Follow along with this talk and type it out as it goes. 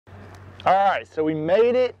All right, so we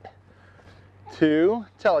made it to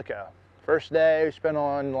Tellico. First day we spent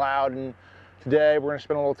on Loudoun. Today we're gonna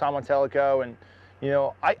spend a little time on Tellico, and you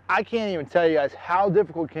know, I can't even tell you guys how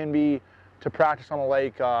difficult it can be to practice on a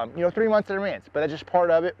lake, you know, 3 months in advance, but that's just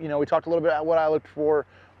part of it. You know, we talked a little bit about what I looked for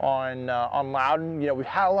on Loudoun. You know, we've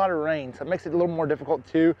had a lot of rain, so it makes it a little more difficult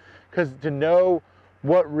too, because to know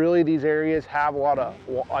what really these areas have a lot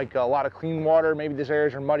of clean water. Maybe these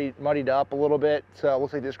areas are muddied up a little bit. So it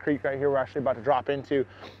looks like this creek right here we're actually about to drop into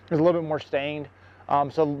is a little bit more stained.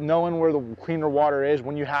 So knowing where the cleaner water is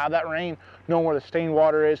when you have that rain, knowing where the stained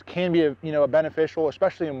water is can be a beneficial,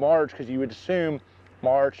 especially in March, because you would assume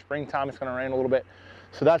March, springtime, it's going to rain a little bit.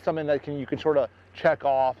 So that's something that you can sort of check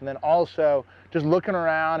off. And then also just looking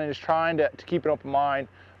around and just trying to keep an open mind.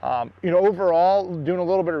 You know, overall, doing a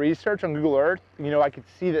little bit of research on Google Earth, you know, I could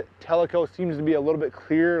see that Tellico seems to be a little bit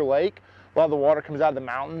clearer lake. A lot of the water comes out of the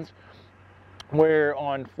mountains, where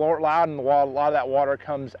on Loudoun, a lot of that water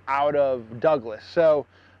comes out of Douglas. So,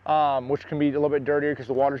 which can be a little bit dirtier because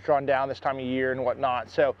the water's drawn down this time of year and whatnot.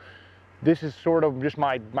 So this is sort of just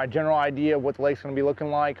my general idea of what the lake's going to be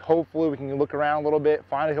looking like. Hopefully we can look around a little bit,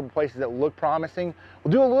 find a couple places that look promising.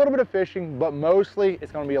 We'll do a little bit of fishing, but mostly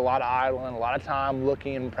it's going to be a lot of idling, a lot of time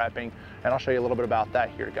looking and prepping, and I'll show you a little bit about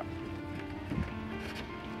that. Here we go.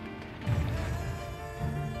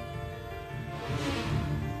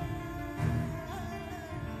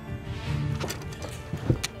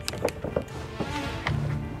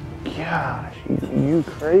 Gosh, you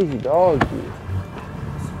crazy dog, you.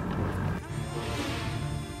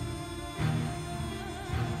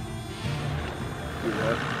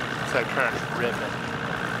 It's that current ripping.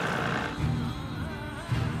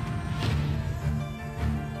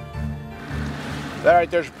 That right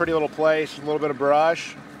there's a pretty little place, a little bit of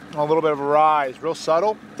brush, a little bit of a rise, real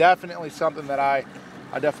subtle. Definitely something that I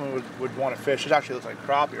definitely would want to fish. It actually looks like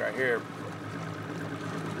crappie right here.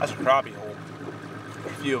 That's a crappie hole. There's a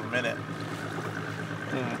few of them in it.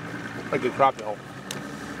 A good crappie hole.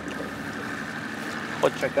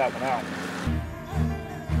 Let's check that one out.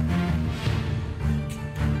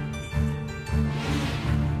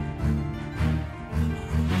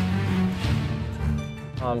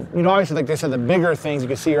 You know, obviously, like they said, the bigger things you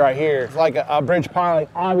can see right here, like a bridge pine, like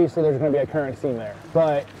obviously there's going to be a current seam there.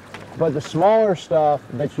 But the smaller stuff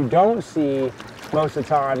that you don't see most of the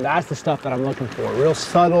time, that's the stuff that I'm looking for. Real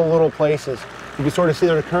subtle little places. You can sort of see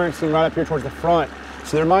there's a current seam right up here towards the front.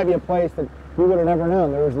 So there might be a place that we would have never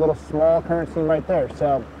known. There was a little small current seam right there.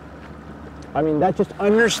 So, I mean, that's just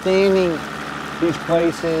understanding these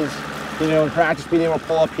places, you know, in practice, being able to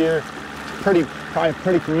pull up here. Probably a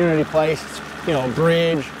pretty community place. It's, you know,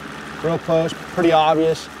 bridge, real close, pretty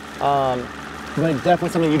obvious, but definitely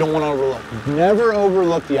something you don't want to overlook. Never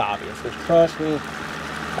overlook the obvious, because trust me,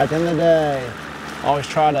 at the end of the day, always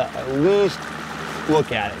try to at least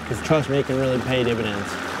look at it, because trust me, it can really pay dividends.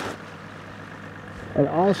 And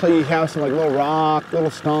also you have some like little rock,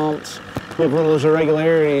 little stumps, you have little those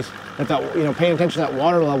irregularities, that, you know, paying attention to that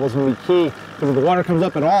water level is going to be key, because if the water comes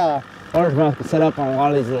up at all, water's going to have to set up on a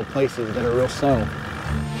lot of these little places that are real subtle.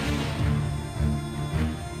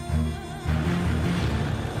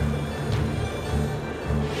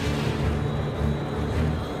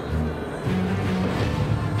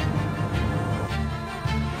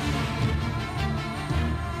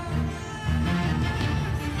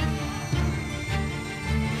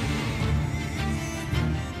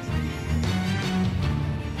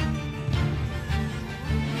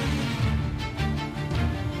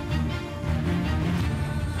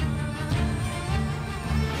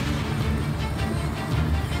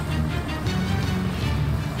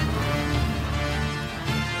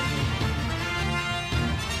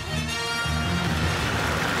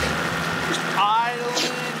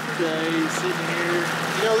 Sitting here,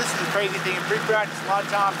 you know, this is the crazy thing in pre-practice. A lot of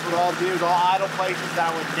times what I'll do is I'll idle places that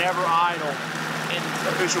I would never idle in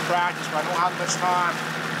official practice, but I don't have much time.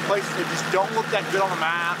 Places that just don't look that good on the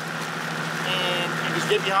map, and just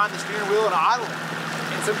get behind the steering wheel and idle them.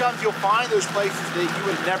 And sometimes you'll find those places that you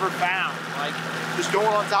would have never found, like just going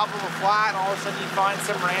on top of a flat, and all of a sudden you find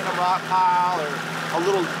some random rock pile or a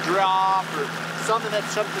little drop or something that's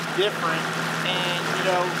something different. And you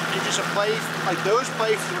know, it's just a place, like those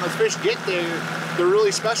places, when those fish get there, they're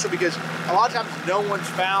really special because a lot of times no one's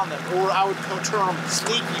found them, or I would term them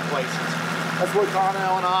sneaky places. That's what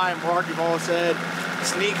Connell and I and Mark have all said,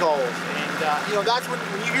 sneak holes. And you know, that's when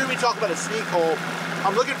you hear me talk about a sneak hole,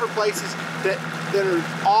 I'm looking for places that are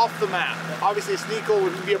off the map. Obviously a sneak hole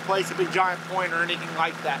wouldn't be a place, a big giant point or anything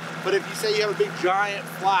like that. But if you say you have a big giant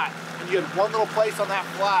flat, and you had one little place on that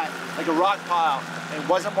flat, like a rock pile, and it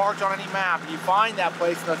wasn't marked on any map, and you find that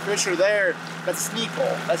place and the fish are there, that's a sneak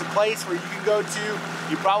hole. That's a place where you can go to.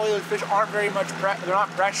 You probably, those fish aren't very much, they're not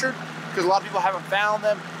pressured, because a lot of people haven't found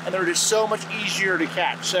them, and they're just so much easier to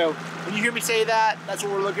catch. So when you hear me say that, that's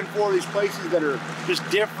what we're looking for, these places that are just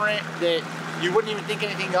different, that you wouldn't even think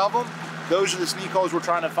anything of them. Those are the sneak holes we're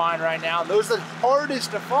trying to find right now. And those are the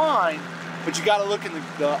hardest to find, but you gotta look in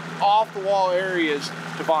the off-the-wall areas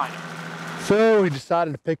to find them. So we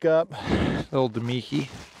decided to pick up little Demiki,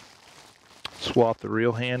 swap the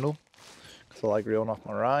reel handle, because I like reeling off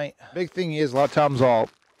my right. Big thing is, a lot of times I'll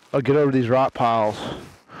get over these rock piles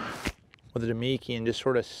with the Demiki and just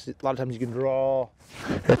sort of, a lot of times you can draw,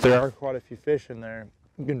 if there are quite a few fish in there,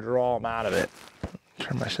 you can draw them out of it.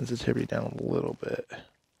 Turn my sensitivity down a little bit.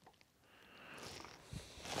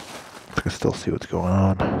 I can still see what's going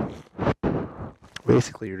on.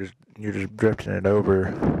 Basically, you're just drifting it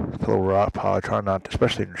over the little rock pile. Trying not to,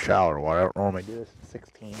 especially in shallower water. I don't normally do this at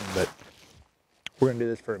 16, but we're gonna do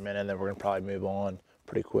this for a minute, and then we're gonna probably move on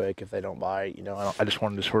pretty quick if they don't bite. You know, I just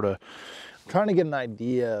wanted to sort of trying to get an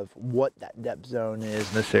idea of what that depth zone is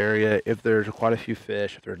in this area. If there's quite a few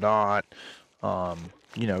fish, if they're not,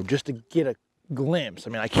 you know, just to get a glimpse.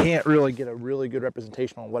 I mean, I can't really get a really good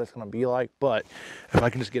representation on what it's going to be like, but if I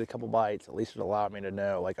can just get a couple bites, at least it allowed me to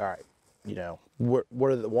know, like, all right, you know,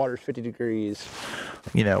 where the water's 50 degrees,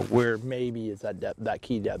 you know, where maybe is that depth, that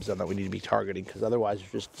key depth zone that we need to be targeting, because otherwise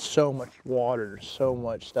there's just so much water, so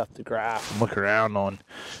much stuff to graph and look around on.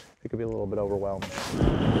 It could be a little bit overwhelming.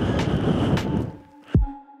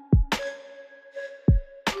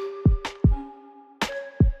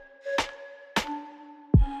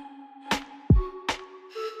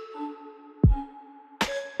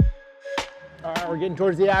 All right, we're getting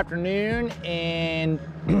towards the afternoon, and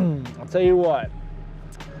I'll tell you what,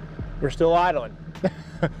 we're still idling.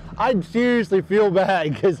 I seriously feel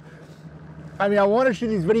bad, because I mean, I want to shoot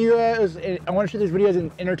these videos,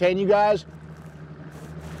 and entertain you guys,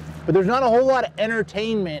 but there's not a whole lot of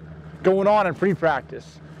entertainment going on in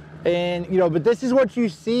pre-practice. And you know, but this is what you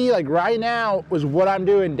see, like right now, was what I'm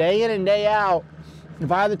doing day in and day out.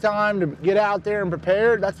 If I have the time to get out there and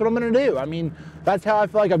prepare, that's what I'm gonna do. I mean, that's how I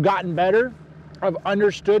feel like I've gotten better. I've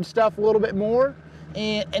understood stuff a little bit more,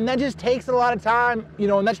 and that just takes a lot of time, you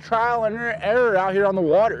know, and that's trial and error out here on the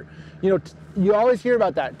water. You know, you always hear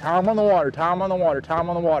about that, time on the water, time on the water, time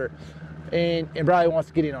on the water, and Brody wants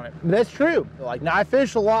to get in on it. But that's true. Like, now I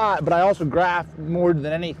fish a lot, but I also graph more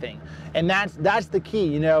than anything, and that's the key,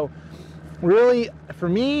 you know. Really, for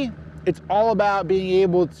me, it's all about being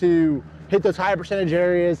able to hit those high percentage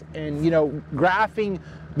areas and, you know, graphing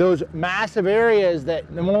those massive areas that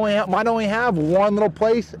might only have one little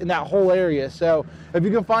place in that whole area. So if you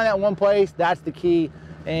can find that one place, that's the key.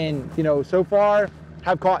 And you know, so far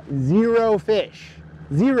have caught 0 fish,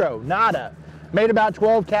 0, nada. Made about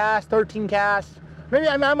 12 casts, 13 casts. Maybe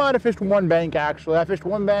I might have fished one bank actually. I fished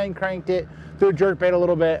one bank, cranked it, threw a jerk bait a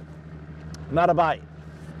little bit, not a bite.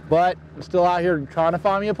 But I'm still out here trying to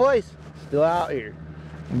find me a place. Still out here.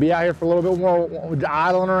 Be out here for a little bit more,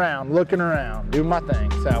 idling around, looking around, doing my thing.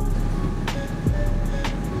 So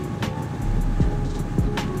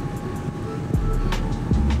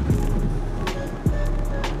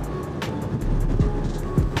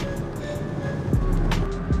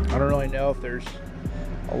I don't really know if there's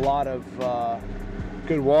a lot of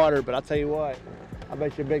good water, but I'll tell you what, I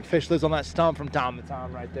bet you a big fish lives on that stump from time to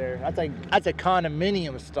time right there. That's a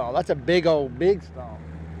condominium stump. That's a big stump,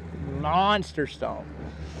 monster stump.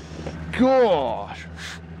 Gosh,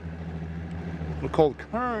 the cold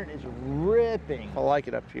current is ripping. I like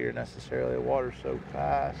it up here necessarily. The water's so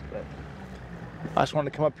fast, but I just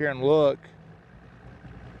wanted to come up here and look.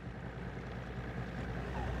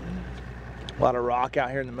 A lot of rock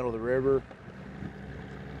out here in the middle of the river.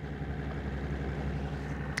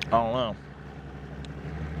 I don't know.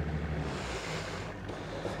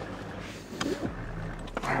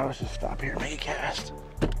 All right, let's just stop here and make a cast.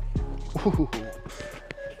 Ooh.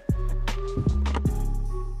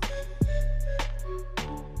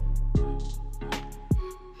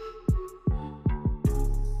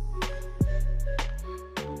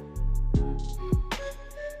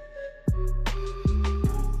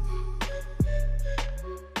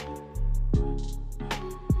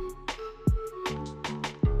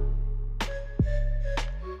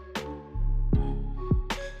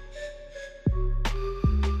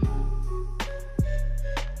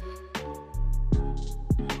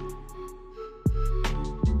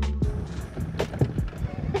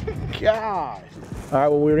 Gosh. All right,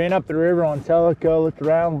 well, we ran up the river on Tellico, looked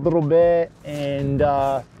around a little bit, and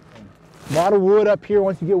a lot of wood up here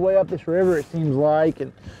once you get way up this river, it seems like.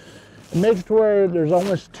 And It makes it to where there's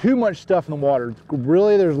almost too much stuff in the water.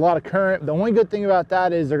 Really, there's a lot of current. The only good thing about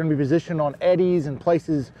that is they're going to be positioned on eddies and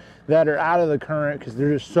places that are out of the current because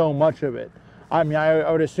there's just so much of it. I mean,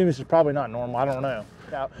 I would assume this is probably not normal. I don't know.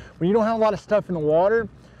 Now, when you don't have a lot of stuff in the water,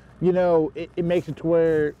 you know, it makes it to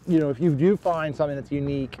where, you know, if you do find something that's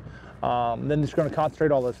unique, then it's going to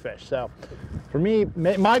concentrate all those fish. So for me,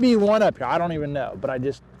 it might be one up here. I don't even know, but I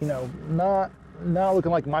just, you know, not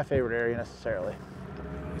looking like my favorite area necessarily.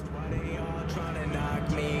 They all trying to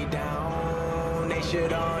knock me down. They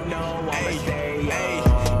should all know I'ma stay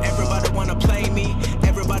up. Everybody wanna play me.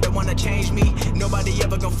 Everybody wanna change me. Nobody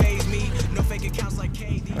ever gonna phase me. No fake accounts like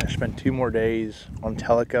KD. I'm gonna spend 2 more days on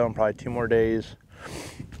Tellico and probably 2 more days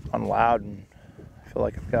on Loudoun. I feel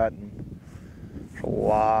like I've gotten a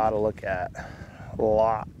lot to look at. A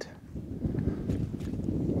lot.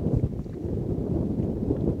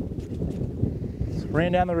 So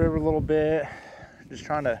ran down the river a little bit. Just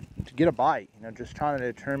trying to get a bite, you know, just trying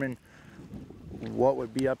to determine what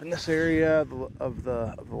would be up in this area of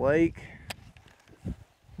the lake.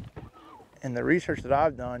 And the research that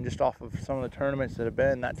I've done just off of some of the tournaments that have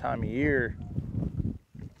been that time of year,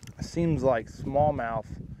 it seems like smallmouth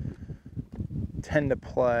tend to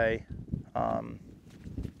play a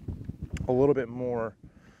little bit more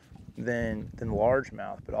than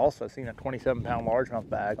largemouth, but also I've seen a 27-pound largemouth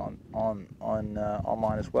bag on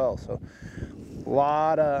mine as well. So a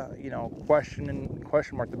lot of, you know, question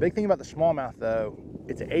mark. The big thing about the smallmouth though,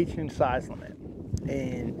 it's an 18-inch size limit,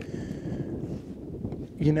 and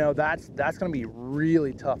you know that's going to be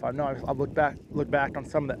really tough. I know I've looked back on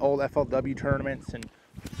some of the old FLW tournaments and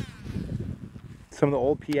some of the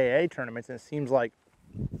old PAA tournaments, and it seems like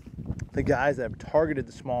the guys that have targeted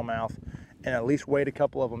the smallmouth and at least weighed a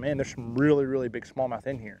couple of them in, there's some really big smallmouth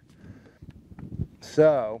in here.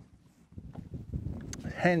 So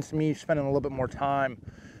hence me spending a little bit more time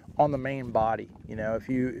on the main body. You know, if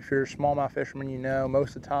you're a smallmouth fisherman, you know,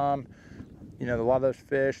 most of the time, you know, a lot of those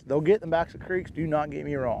fish, they'll get in the backs of creeks, do not get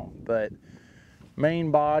me wrong, but main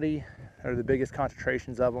body are the biggest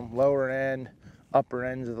concentrations of them. Lower end, upper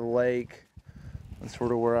ends of the lake, that's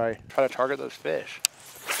sort of where I try to target those fish.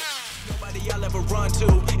 Nobody I'll ever run to.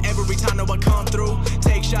 Every time that I come through,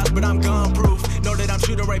 take shots, but I'm gun proof. Know that I'm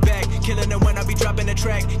shooting right back, killing them when I be dropping the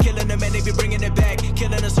track, killing them and they be bringing it back,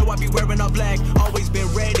 killing them so I be wearing all black. Always been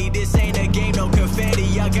ready. This ain't a game, no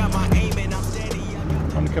confetti. I got my aim and I'm steady.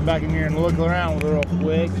 I'm gonna come back in here and look around real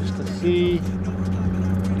quick just to see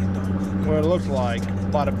what it looks like. A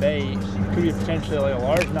lot of bait. Could be potentially like a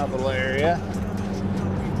largemouth little area.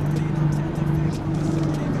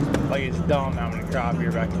 Like it's dumb how many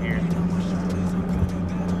crappie back in here.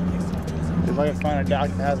 If I can find a dock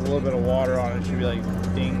that has a little bit of water on it, it should be like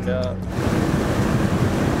dinged up.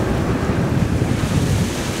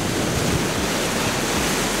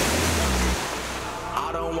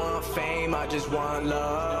 I don't want fame, I just want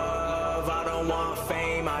love. I don't want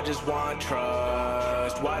fame, I just want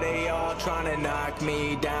trust. Why they all trying to knock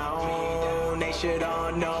me down? They should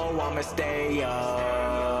all know I'ma stay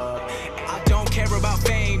up. I don't care about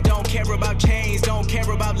fame, don't care about chains, don't care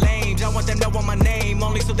about lames. I want them to know my name,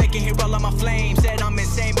 only so they can hear all of my flames. Said I'm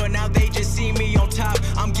insane, but now they just see me on top.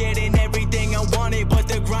 I'm getting everything I wanted, but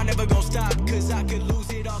the grind never gonna stop. Cause I could lose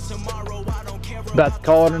it all tomorrow, I don't care. About to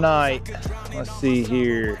call it a night. Let's see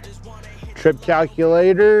here. Trip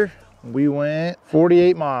calculator, we went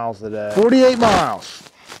 48 miles today. 48 miles.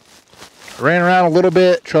 Ran around a little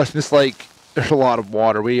bit. Trust this lake, there's a lot of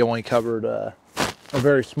water. We only covered a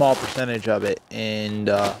very small percentage of it, and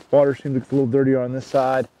water seems like it's a little dirtier on this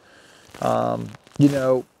side. You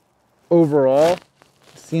know, overall,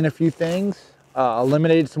 seen a few things.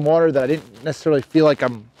 Eliminated some water that I didn't necessarily feel like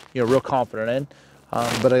I'm, you know, real confident in,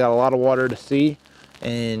 but I got a lot of water to see,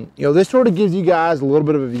 and you know, this sort of gives you guys a little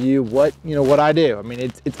bit of a view of what, you know, what I do. I mean,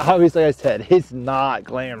 it's obviously, like I said, it's not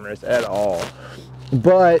glamorous at all,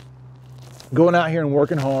 but going out here and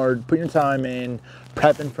working hard, putting your time in,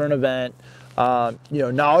 prepping for an event. You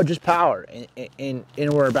know, knowledge is power, and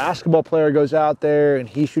where a basketball player goes out there and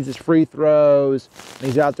he shoots his free throws and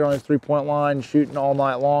he's out there on his three-point line shooting all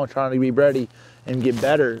night long trying to be ready and get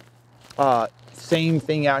better, same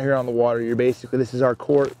thing out here on the water. You're basically, this is our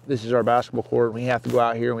court, this is our basketball court. We have to go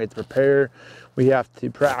out here and we have to prepare, we have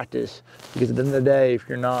to practice, because at the end of the day, if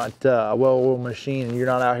you're not a well-oiled machine and you're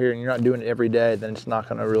not out here and you're not doing it every day, then it's not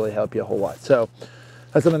going to really help you a whole lot. So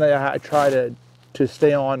that's something that I try to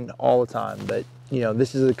stay on all the time. But you know,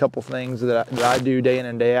 this is a couple things that I do day in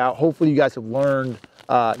and day out. Hopefully you guys have learned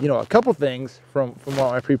you know, a couple things from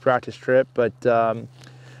my pre-practice trip, but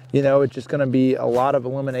you know, it's just going to be a lot of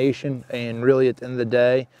elimination, and really at the end of the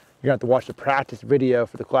day, you're going to have to watch the practice video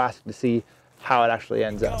for the Classic to see how it actually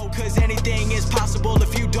ends up. Cause anything is possible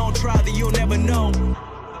if you don't try, then you'll never know.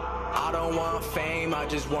 I don't want fame, I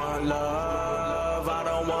just want love. I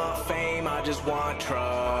don't want fame, I just want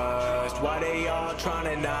trust. Why they all trying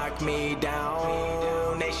to knock me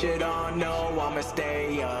down? They should all know I'ma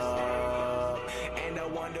stay up. And I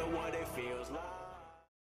wonder what it feels like.